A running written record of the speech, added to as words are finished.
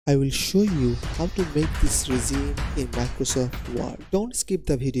I will show you how to make this resume in Microsoft Word. Don't skip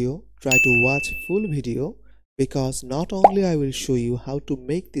the video, try to watch full video because not only I will show you how to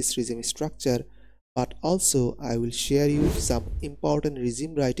make this resume structure, but also I will share you some important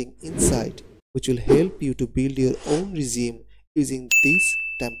resume writing insight which will help you to build your own resume using this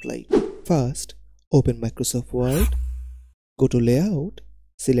template. First, open Microsoft Word, go to Layout,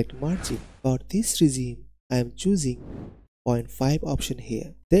 select Margin. For this resume, I am choosing 0.5 option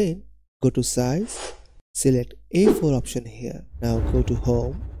here. Then go to Size, select A4 option here. Now go to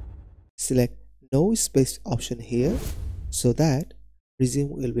Home, select No Space option here so that resume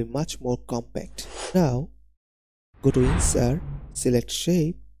will be much more compact. Now go to Insert, select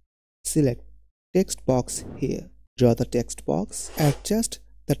Shape, select Text Box here. Draw the text box, adjust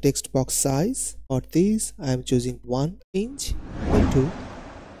the text box size. For this I am choosing 1 inch into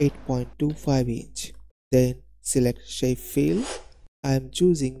 8.25 inch. Then select Shape Fill. I am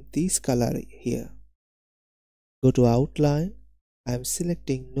choosing this color here. Go to Outline. I am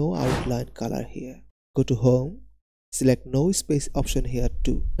selecting No Outline color here. Go to Home. Select No Space option here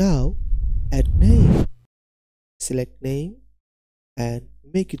too. Now add name. Select Name and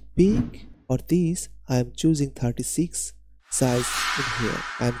make it big. For this I am choosing 36 size in here.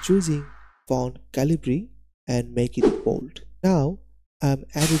 I am choosing font Calibri and make it bold. Now I am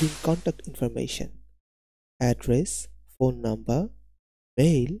adding contact information, address, phone number,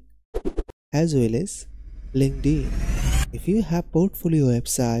 mail, as well as LinkedIn. If you have portfolio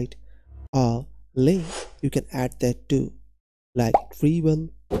website or link, you can add that too, like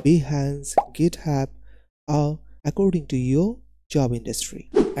Dribbble, Behance, GitHub, or according to your job industry.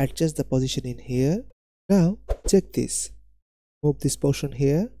 Adjust the position in here. Now check this. Move this portion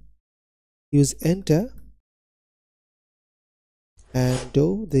here. Use Enter and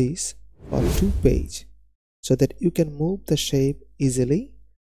do this for 2 page so that you can move the shape easily.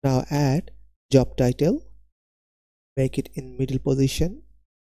 Now add job title. Make it in middle position.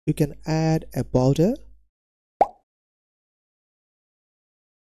 You can add a border.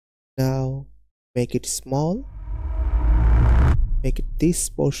 Now make it small. Make it this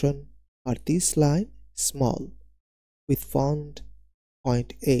portion or this line small with font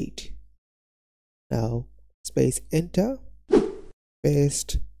 0.8. Now space Enter.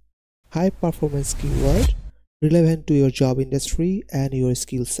 Paste high performance keyword relevant to your job industry and your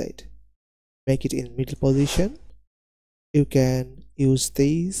skill set. Make it in middle position. You can use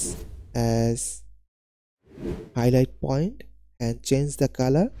these as highlight point and change the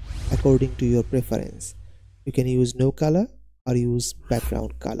color according to your preference. You can use no color or use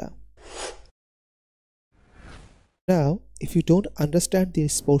background color. Now if you don't understand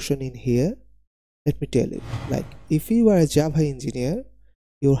this portion in here, let me tell you, like if you are a Java engineer,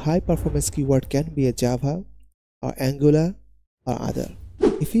 your high performance keyword can be a Java or Angular or other.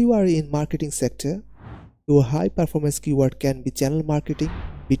 If you are in marketing sector, your high performance keyword can be channel marketing,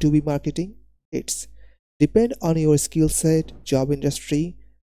 B2B marketing. It's depend on your skill set, job industry.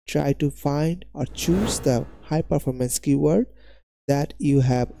 Try to find or choose the high performance keyword that you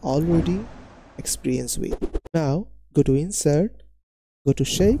have already experience with. Now go to Insert, go to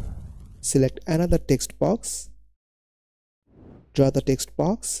Shape, select another text box. Draw the text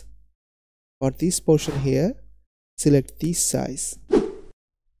box. For this portion here, select this size.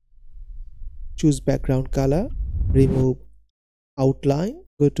 Choose background color, remove outline,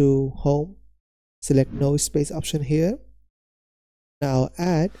 go to Home, select No Space option here. Now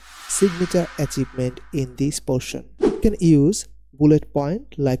add signature achievement in this portion. You can use bullet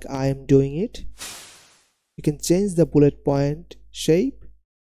point like I am doing it. You can change the bullet point shape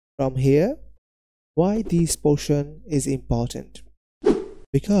from here. Why this portion is important?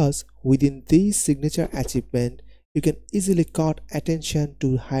 Because within this signature achievement, you can easily call attention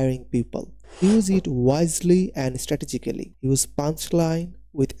to hiring people. Use it wisely and strategically. Use punchline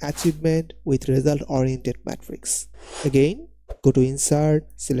with achievement with result-oriented metrics. Again, go to Insert,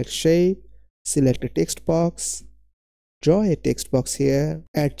 select Shape, select a text box. Draw a text box here.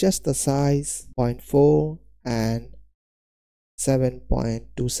 Adjust the size 0.4 and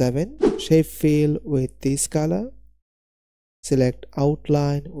 7.27. Shape Fill with this color. Select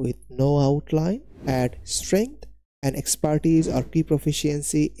Outline with no outline. Add strength and expertise or key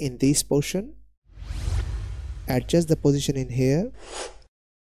proficiency in this portion. Adjust the position in here.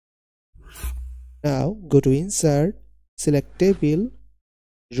 Now go to Insert, select Table,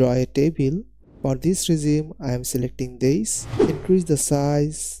 draw a table. For this resume I am selecting this. Increase the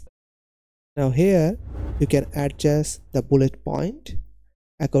size. Now here you can adjust the bullet point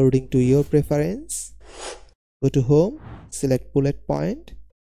according to your preference. Go to Home, select bullet point,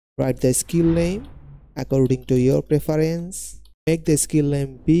 write the skill name according to your preference. Make the skill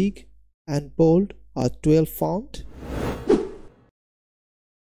name big and bold or 12 font.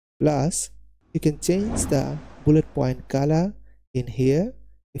 Plus, you can change the bullet point color in here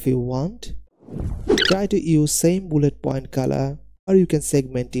if you want. Try to use same bullet point color, or you can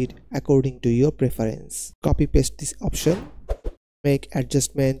segment it according to your preference. Copy paste this option. Make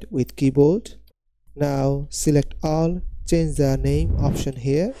adjustment with keyboard. Now select all, change the name option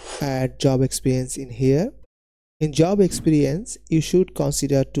here, add job experience in here. In job experience, you should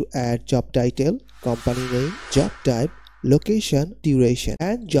consider to add job title, company name, job type, location, duration,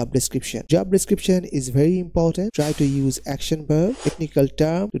 and job description. Job description is very important. Try to use action verb, technical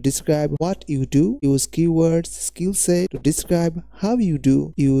term to describe what you do. Use keywords, skill set to describe how you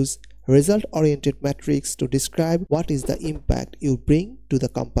do. Use result-oriented metrics to describe what is the impact you bring to the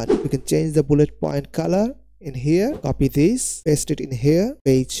company. You can change the bullet point color in here. Copy this, paste it in here.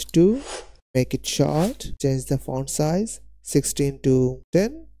 Page 2. Make it short. Change the font size 16 to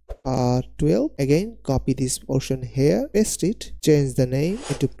 10 or 12. Again, copy this portion here, paste it, change the name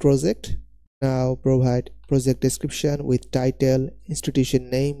into project. Now provide project description with title, institution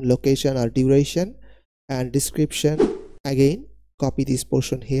name, location or duration, and description. Again, copy this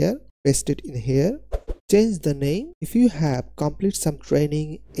portion here, paste it in here. Change the name. If you have complete some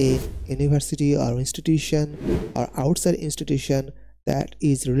training in university or institution or outside institution that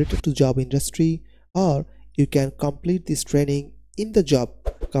is related to job industry, or you can complete this training in the job,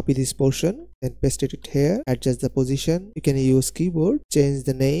 copy this portion and paste it here. Adjust the position. You can use keyboard, change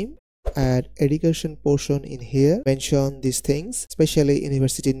the name, add education portion in here. Mention these things, especially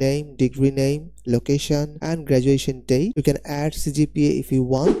university name, degree name, location, and graduation date. You can add CGPA if you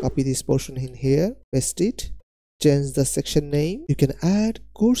want. Copy this portion in here, paste it. Change the section name. You can add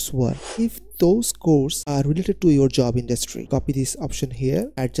coursework if those courses are related to your job industry. Copy this option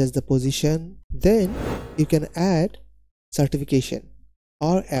here, adjust the position. Then you can add certification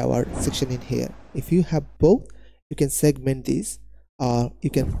or award section in here. If you have both, you can segment this, or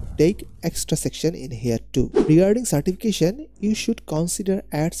you can take extra section in here too. Regarding certification, you should consider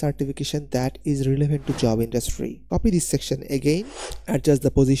add certification that is relevant to job industry. Copy this section again, adjust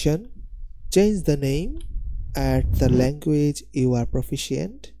the position, change the name, add the language you are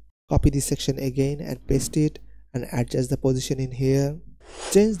proficient. Copy this section again and paste it and adjust the position in here.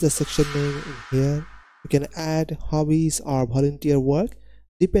 Change the section name in here. You can add hobbies or volunteer work.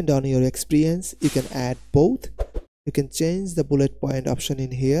 Depend on your experience, you can add both. You can change the bullet point option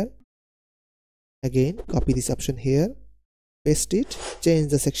in here. Again, copy this option here, paste it,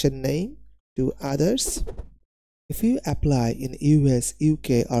 change the section name to others. If you apply in US,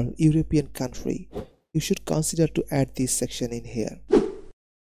 UK or European country, you should consider to add this section in here.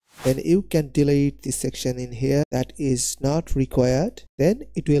 Then you can delete this section in here that is not required. Then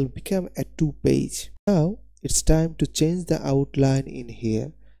it will become a 2-page. Now it's time to change the outline in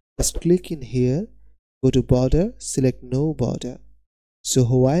here. Just click in here, go to border, select no border. So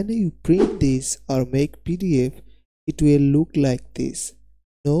when you print this or make PDF, it will look like this.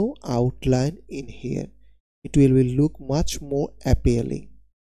 No outline in here. It will look much more appealing.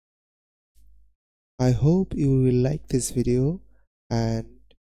 I hope you will like this video and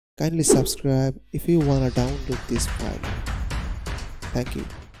kindly subscribe if you want to download this file. Thank you.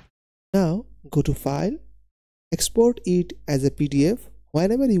 Now go to File, export it as a PDF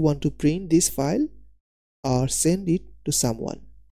whenever you want to print this file or send it to someone.